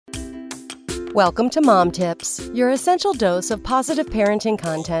Welcome to Mom Tips, your essential dose of positive parenting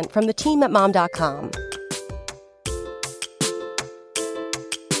content from the team at mom.com.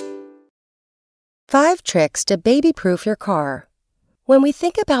 5 tricks to baby-proof your car. When we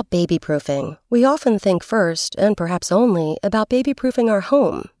think about baby-proofing, we often think first, and perhaps only, about baby-proofing our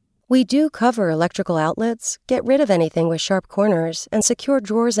home. We do cover electrical outlets, get rid of anything with sharp corners, and secure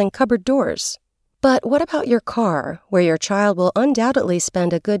drawers and cupboard doors. But what about your car, where your child will undoubtedly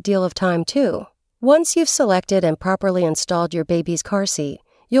spend a good deal of time too? Once you've selected and properly installed your baby's car seat,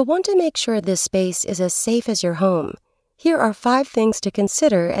 you'll want to make sure this space is as safe as your home. Here are 5 things to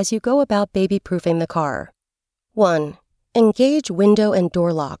consider as you go about baby-proofing the car. 1. Engage window and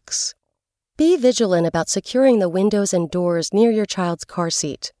door locks. Be vigilant about securing the windows and doors near your child's car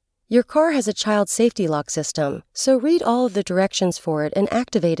seat. Your car has a child safety lock system, so read all of the directions for it and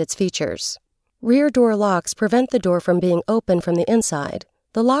activate its features. Rear door locks prevent the door from being open from the inside.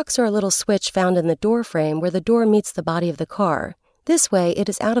 The locks are a little switch found in the door frame where the door meets the body of the car. This way, it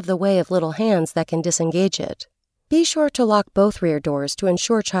is out of the way of little hands that can disengage it. Be sure to lock both rear doors to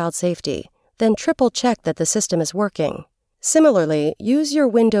ensure child safety, then triple check that the system is working. Similarly, use your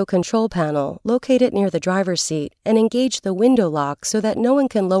window control panel, locate it near the driver's seat, and engage the window lock so that no one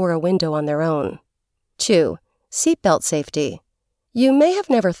can lower a window on their own. 2. Seatbelt safety. You may have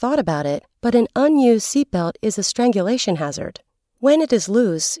never thought about it, but an unused seatbelt is a strangulation hazard. When it is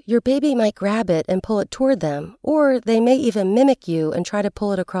loose, your baby might grab it and pull it toward them, or they may even mimic you and try to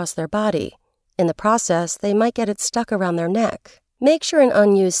pull it across their body. In the process, they might get it stuck around their neck. Make sure an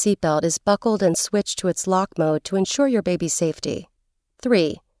unused seatbelt is buckled and switched to its lock mode to ensure your baby's safety.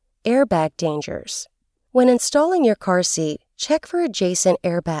 3. Airbag dangers. When installing your car seat, check for adjacent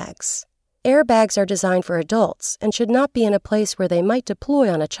airbags. Airbags are designed for adults and should not be in a place where they might deploy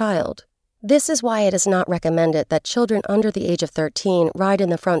on a child. This is why it is not recommended that children under the age of 13 ride in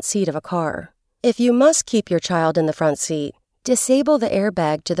the front seat of a car. If you must keep your child in the front seat, disable the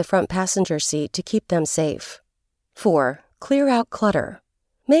airbag to the front passenger seat to keep them safe. 4. Clear out clutter.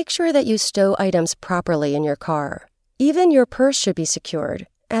 Make sure that you stow items properly in your car. Even your purse should be secured,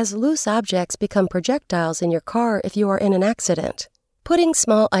 as loose objects become projectiles in your car if you are in an accident. Putting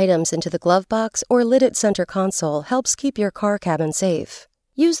small items into the glove box or lidded center console helps keep your car cabin safe.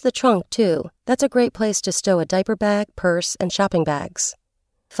 Use the trunk, too. That's a great place to stow a diaper bag, purse, and shopping bags.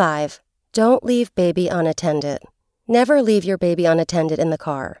 5. Don't leave baby unattended. Never leave your baby unattended in the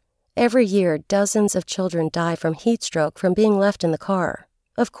car. Every year, dozens of children die from heat stroke from being left in the car.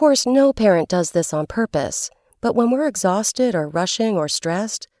 Of course, no parent does this on purpose, but when we're exhausted or rushing or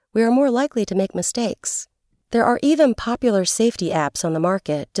stressed, we are more likely to make mistakes. There are even popular safety apps on the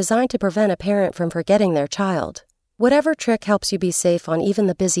market designed to prevent a parent from forgetting their child. Whatever trick helps you be safe on even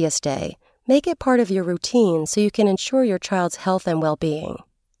the busiest day, make it part of your routine so you can ensure your child's health and well-being.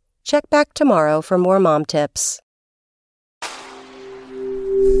 Check back tomorrow for more mom tips.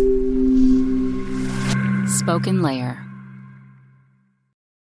 Spoken Layer.